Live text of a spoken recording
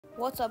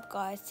What's up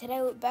guys, today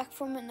we're back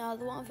from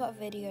another one of our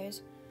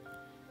videos.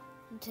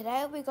 And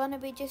today we're going to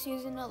be just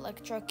using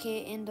Elektra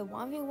Kit in the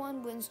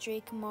 1v1 win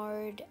streak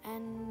mode.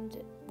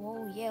 And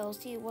well yeah, we'll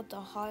see what the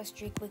highest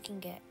streak we can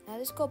get. Now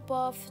this got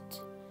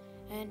buffed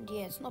and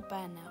yeah, it's not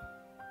bad now.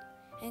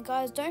 And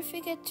guys, don't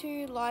forget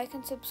to like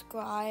and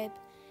subscribe.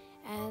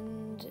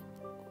 And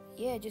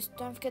yeah, just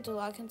don't forget to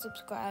like and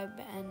subscribe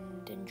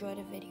and enjoy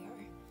the video.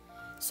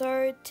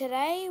 So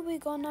today we're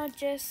gonna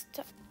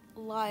just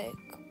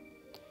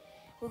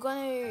we're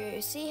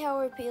gonna see how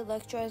OP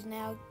Elektra is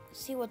now,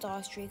 see what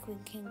the streak we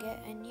can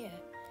get, and yeah.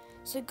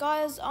 So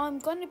guys, I'm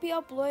gonna be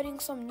uploading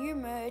some new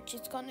merch.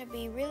 It's gonna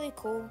be really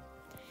cool.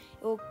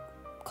 It will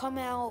come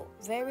out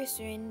very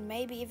soon,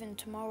 maybe even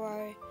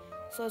tomorrow.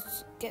 So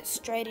let's get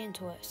straight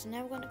into it. So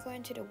now we're gonna go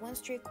into the win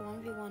streak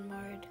 1v1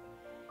 mode,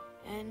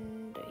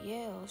 and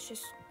yeah, let's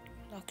just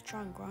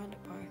try and grind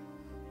it, bro.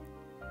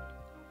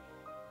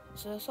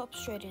 So let's hop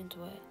straight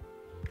into it.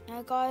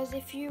 Now guys,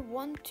 if you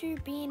want to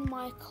be in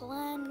my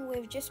clan,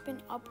 we've just been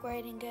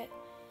upgrading it.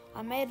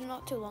 I made it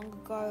not too long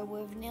ago.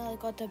 We've nearly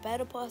got the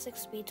battle pass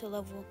XP to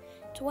level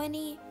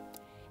 20.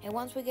 And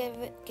once we get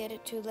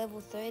it to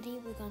level 30,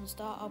 we're going to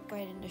start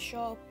upgrading the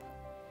shop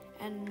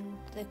and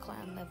the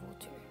clan level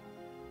 2.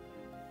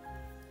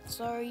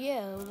 So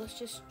yeah, let's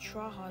just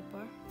try hard,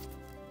 bro.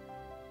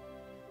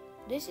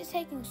 This is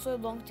taking so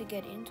long to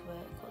get into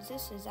it because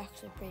this is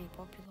actually pretty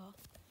popular.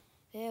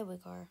 There we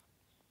go.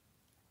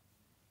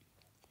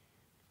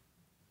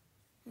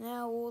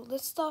 Now,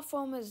 let's start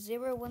from a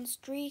 0 win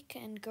streak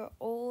and go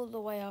all the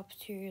way up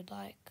to,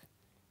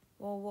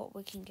 what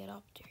we can get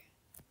up to.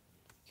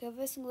 So,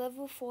 versing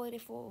level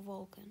 44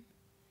 Vulcan.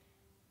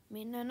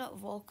 No, not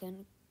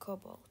Vulcan,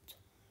 Cobalt.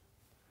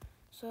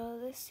 So,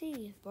 let's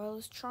see, bro,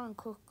 let's try and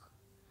cook.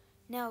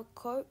 Now,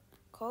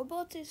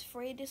 Cobalt is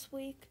free this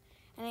week,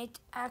 and it's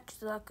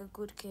actually like a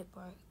good kit,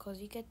 bro,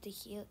 because you get the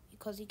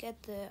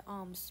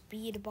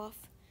speed buff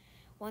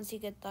once you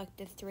get, the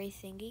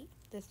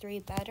 3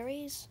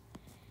 batteries.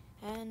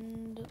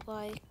 And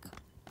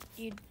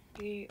you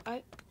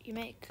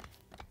make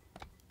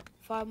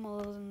 5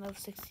 more than level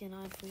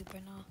 69 for you per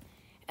now.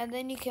 And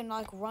then you can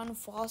run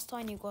faster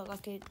and you've got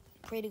a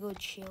pretty good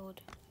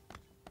shield.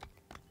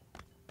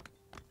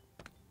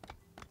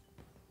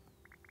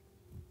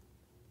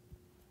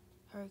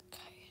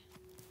 Okay,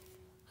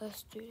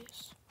 let's do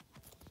this.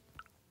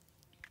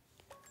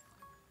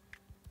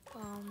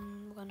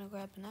 We're gonna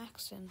grab an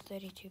axe and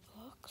 32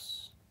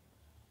 blocks.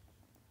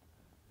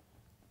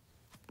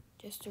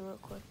 Just to real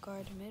quick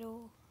guard the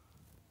middle.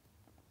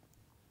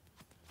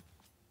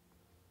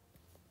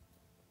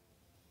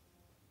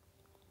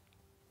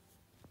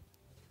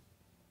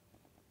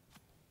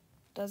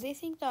 Does he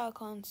think that I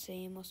can't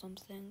see him or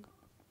something?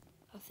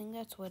 I think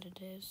that's what it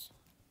is.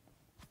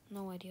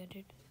 No idea,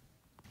 dude.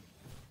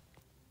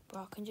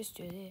 Bro, I can just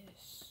do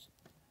this.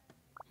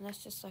 And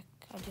that's just I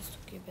just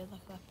took you a bit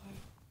like that,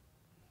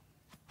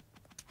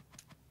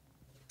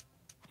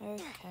 bro.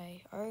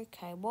 Okay.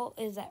 What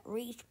is that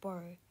reach,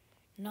 bro?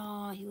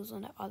 Nah, he was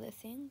on that other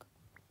thing.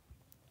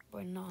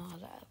 But nah,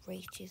 that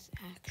reach is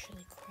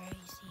actually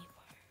crazy,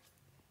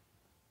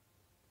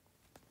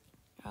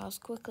 bro. Let's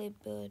quickly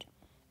build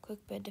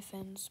quick bed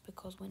defense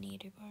because we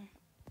need it, bro.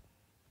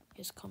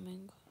 It's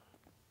coming.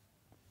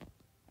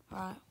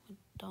 Alright, we're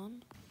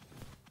done.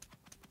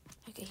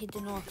 Okay, he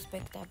did not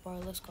expect that, bro.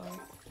 Let's go.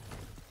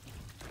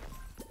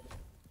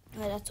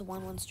 Alright, that's a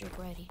 1-1 streak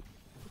ready.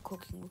 We're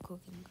cooking.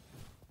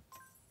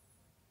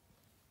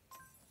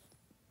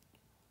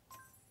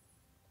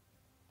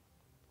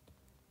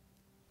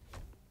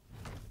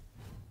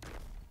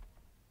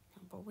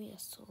 But we are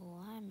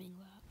slamming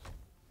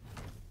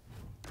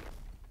that.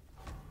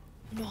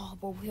 No,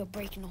 but we are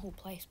breaking the whole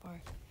place,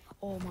 bro.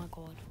 Oh my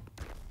god.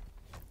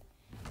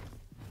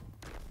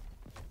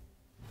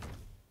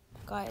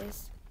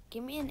 Guys,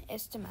 give me an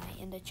estimate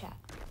in the chat.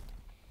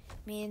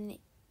 In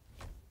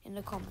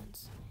the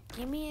comments.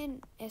 Give me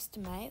an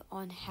estimate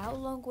on how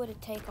long would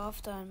it take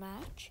after a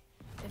match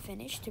to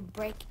finish to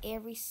break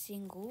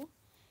everything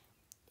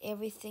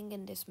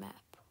in this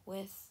map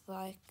with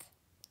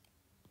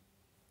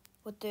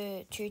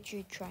the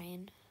choo-choo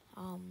train,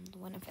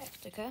 one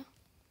effect, okay?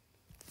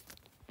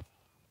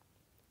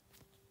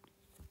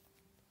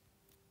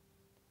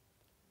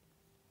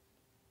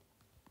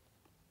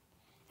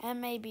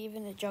 And maybe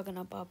even the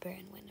Juggernaut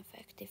Barbarian win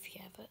effect if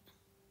you have it.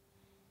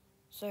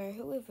 So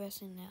who are we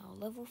versing now?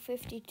 Level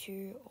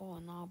 52. Oh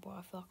no, bro,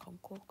 I feel like I'm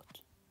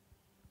cooked.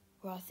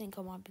 Bro, I think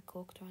I might be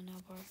cooked right now,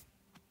 bro.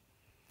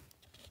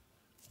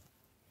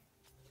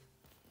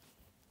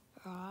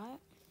 Alright.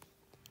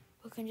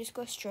 We can just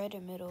go straight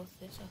in the middle of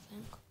this, I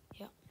think.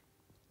 Yep.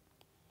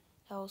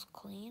 That was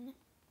clean.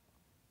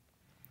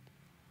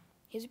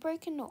 He's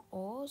breaking the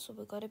ore, so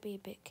we gotta be a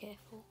bit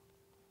careful.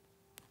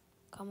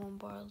 Come on,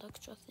 bro,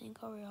 Elektra thing,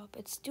 hurry up.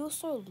 It's still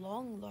so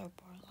long though,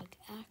 bro,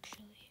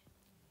 actually.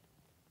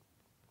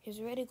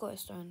 He's already got a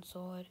stone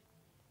sword.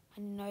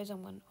 And he knows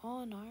I'm going,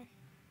 oh no.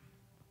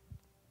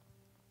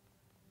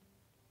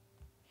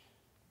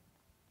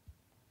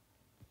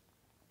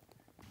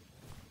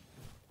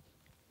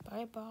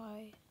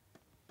 Bye-bye.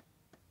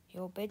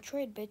 Yo, bed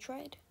trade, bed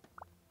trade.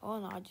 Oh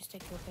no, I'll just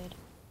take your bed.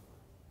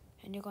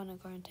 And you're gonna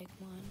go and take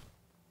mine.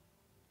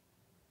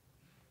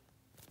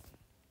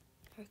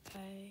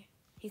 Okay.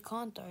 He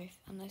can't though,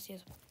 unless he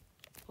has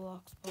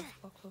blocks.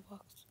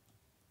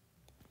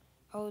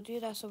 I'll do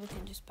that so we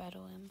can just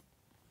battle him.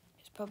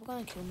 He's probably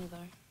gonna kill me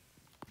though.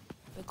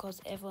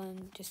 Because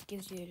everyone just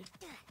gives you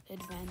the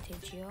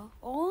advantage here.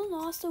 Oh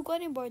no, I still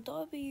got him, bro.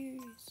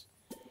 W's.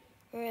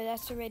 Bro,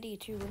 that's already a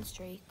 2-win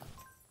streak.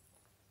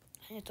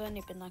 And it's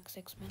only been like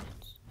 6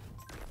 minutes.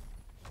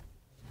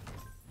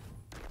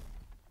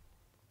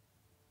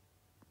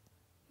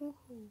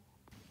 Woohoo.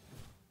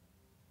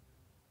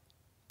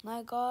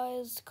 Now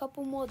guys, a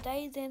couple more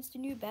days and it's the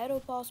new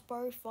battle pass,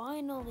 bro.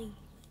 Finally.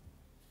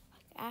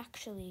 Like,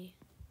 actually.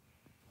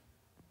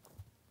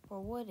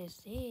 Bro, what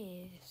is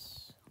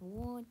this?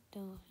 What the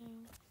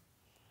hell?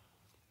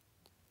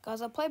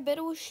 Guys, I play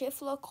better with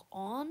shift lock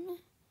on.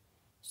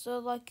 So,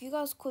 like, you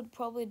guys could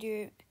probably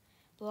do,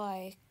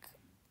 like,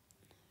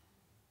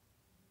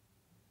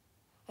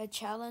 a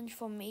challenge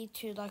for me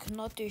to, like,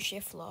 not do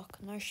shift lock.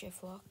 No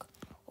shift lock.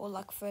 Or,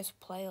 like, first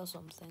play or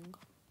something.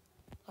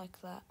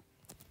 Like that.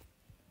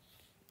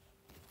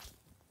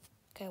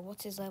 Okay,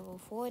 what's his level?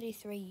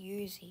 43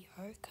 Uzi.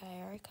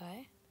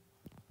 Okay.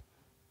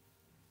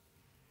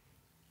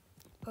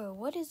 Bro,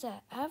 what is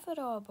that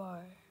avatar, bro?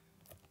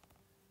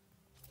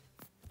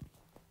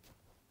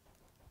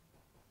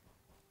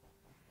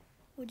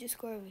 We'll just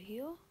go over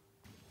here.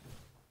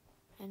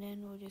 And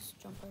then we'll just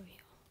jump over here.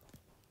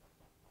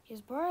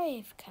 He's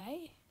brave,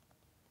 okay?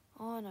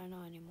 Oh, no,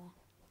 not anymore.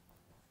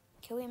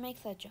 Can we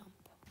make that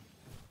jump?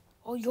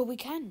 Oh, yo, we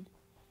can.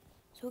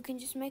 So we can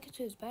just make it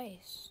to his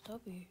base.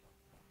 W.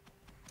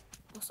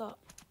 What's up?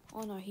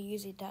 Oh, no, he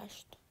usually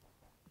dashed.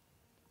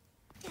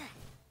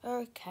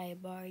 Okay,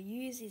 bro.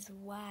 Uzi's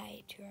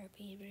way too OP,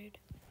 dude.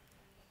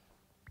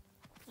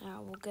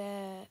 Now we'll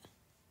get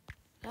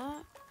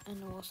that.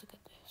 And we'll also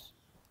get this.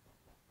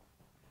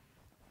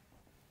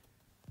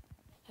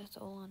 That's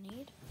all I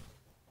need.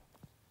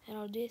 And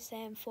I'll do the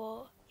same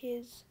for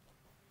his.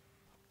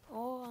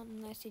 Or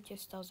unless he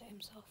just does it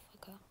himself.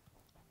 Okay.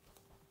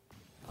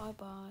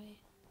 Bye-bye.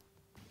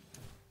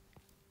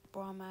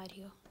 Bro, I'm out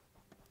here.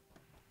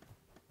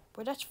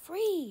 Bro, that's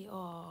free.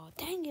 Oh,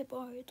 dang it,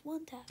 bro. It's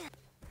 1 tap.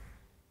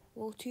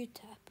 Well, 2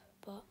 tap,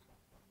 but.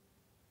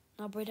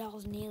 No, bro, that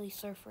was nearly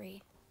so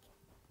free.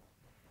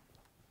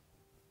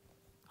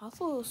 I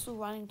thought it was still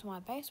running to my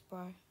base,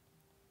 bro.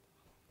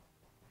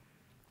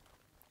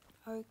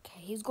 Okay,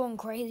 he's going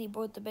crazy,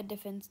 bro, with the bed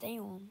defense.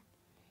 Damn.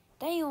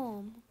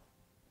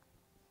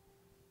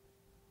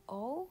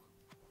 Oh,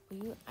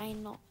 you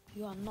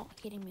are not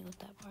hitting me with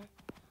that, bro.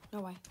 No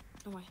way.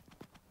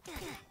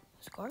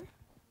 Let's go.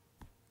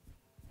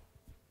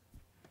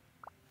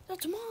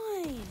 That's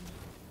mine.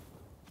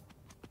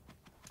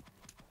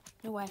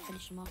 No way I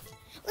finished him off.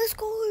 Let's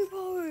go,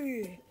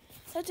 bro.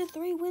 That's a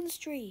 3-win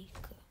streak.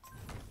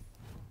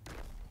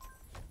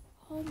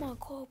 Oh my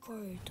god,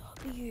 bro.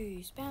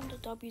 W. Spam the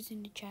W's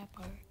in the chat,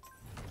 bro.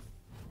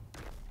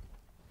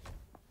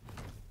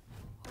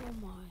 Oh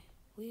my.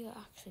 We are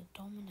actually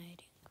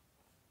dominating.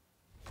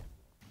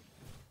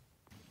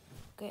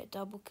 Get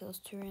double kills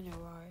 2 in a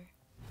row.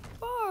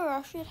 Bro,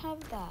 I should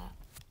have that.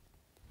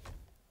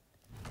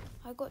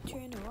 I got 2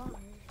 in a row.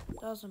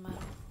 Doesn't matter.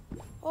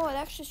 Oh, it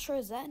actually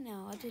shows that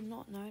now. I did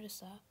not notice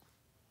that.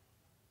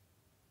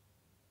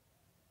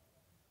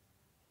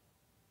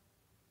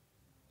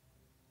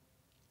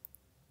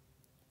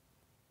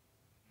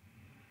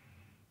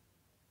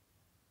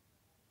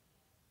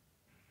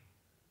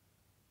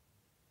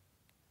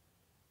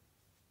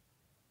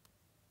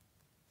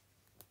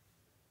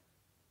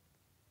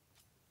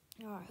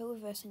 Alright, who are we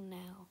versing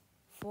now?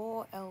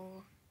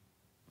 4L.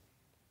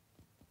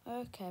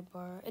 Okay,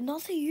 bro.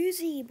 Another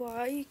Uzi, bro.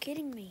 Are you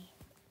kidding me?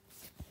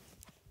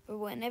 But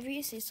whenever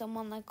you see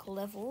someone like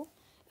level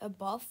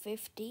above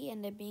 50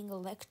 and they're being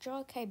Elektra,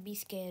 okay, be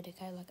scared,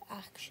 okay? Like,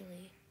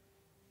 actually.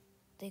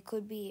 They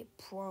could be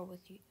pro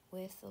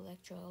with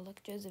Elektra.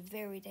 Elektra is a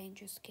very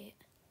dangerous kit.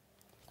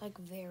 Like,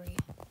 very.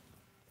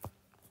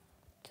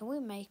 Can we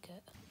make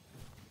it?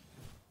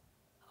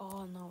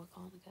 Oh, no, we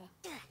can't.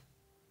 Okay.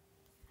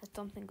 That's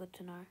something good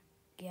to know.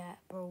 Yeah,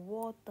 bro,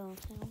 what the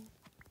hell?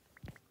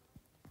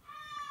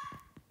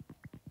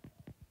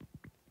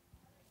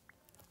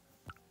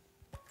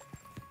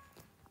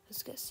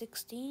 Let's get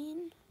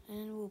 16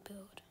 and we'll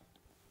build.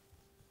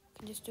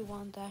 Can just do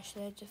 1 dash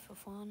there just for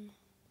fun.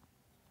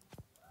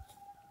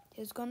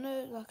 He's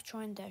gonna like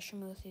try and dash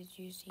him with his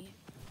Uzi.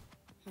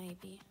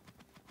 Maybe.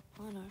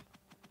 I know.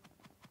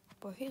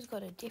 Bro, he's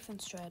got a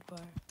different strat, bro.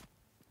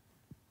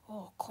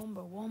 Oh,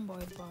 combo wombo,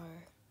 bro.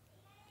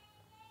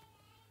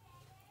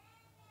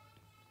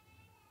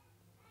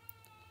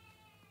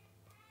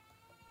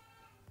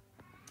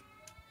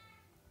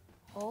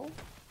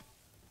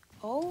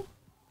 Oh.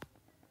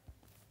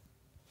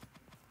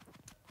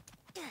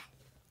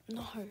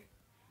 No.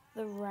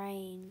 The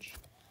range.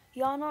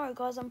 Yeah, no,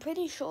 guys, I'm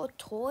pretty sure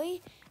Toy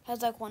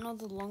has like one of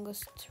the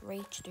longest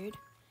reach, dude.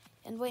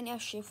 And when you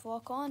have shift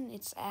lock on,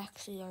 it's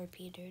actually OP,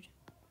 dude.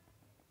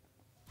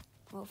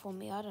 Well, for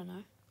me, I don't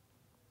know.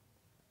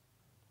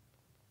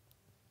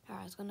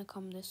 Alright, it's gonna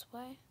come this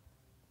way.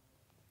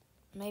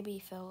 Maybe he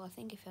fell. I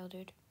think he fell,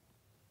 dude.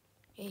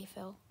 Yeah, he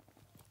fell.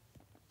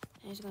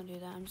 And he's gonna do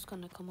that. I'm just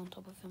gonna come on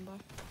top of him, bro.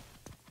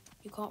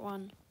 You can't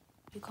run.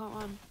 You can't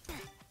run.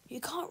 You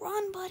can't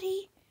run,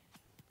 buddy!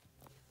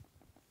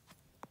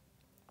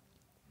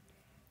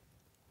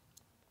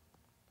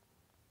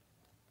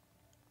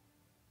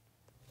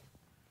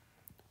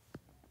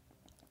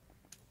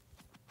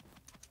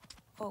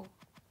 Oh.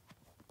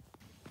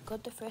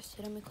 Got the first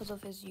hit on me because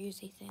of his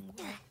Uzi thing,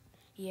 bro.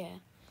 Yeah.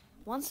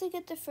 Once they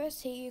get the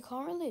first hit, you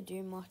can't really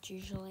do much,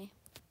 usually.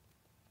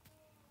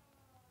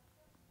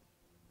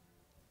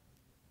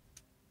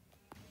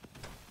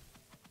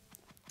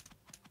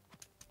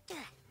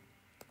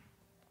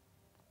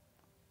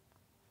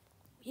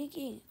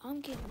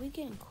 We're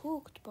getting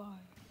cooked, bro.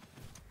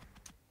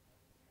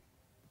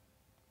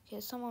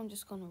 Okay, someone I'm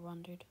just gonna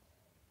run, dude.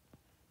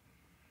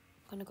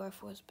 Gonna go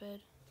for his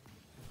bed.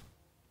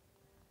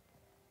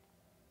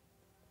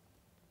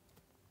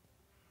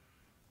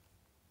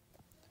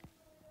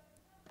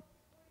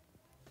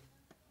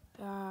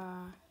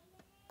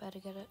 Better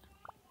get it.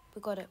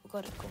 We got it.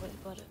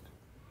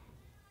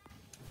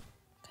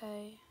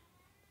 Okay.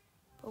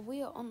 But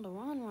we are on the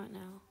run right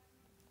now.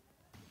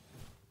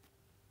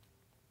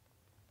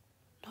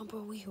 No,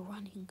 bro, we are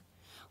running.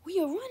 We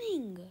are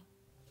running!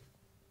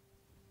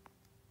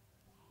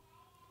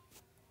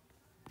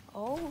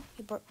 Oh,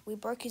 we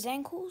broke his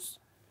ankles?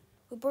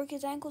 We broke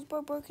his ankles,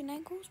 bro. Broken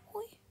ankles,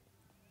 boy.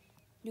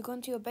 You're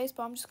going to your base,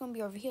 but I'm just gonna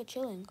be over here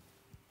chilling.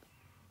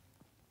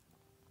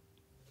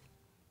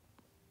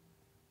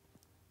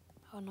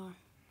 Oh no.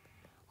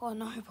 Oh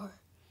no, bro.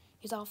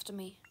 He's after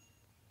me.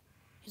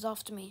 He's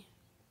after me.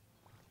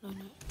 No.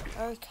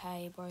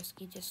 Okay,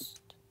 broski, just...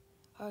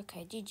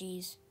 Okay,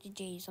 GG's.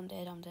 GG's. I'm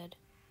dead.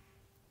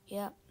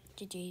 Yep,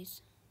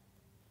 GG's.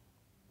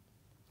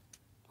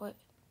 What?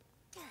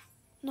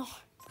 No.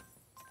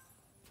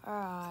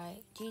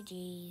 Alright,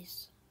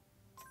 GG's.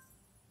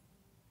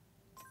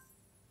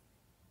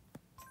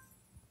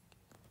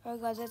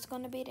 Alright guys, that's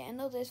gonna be the end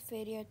of this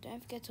video.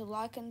 Don't forget to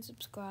like and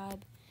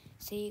subscribe.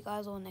 See you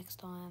guys all next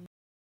time.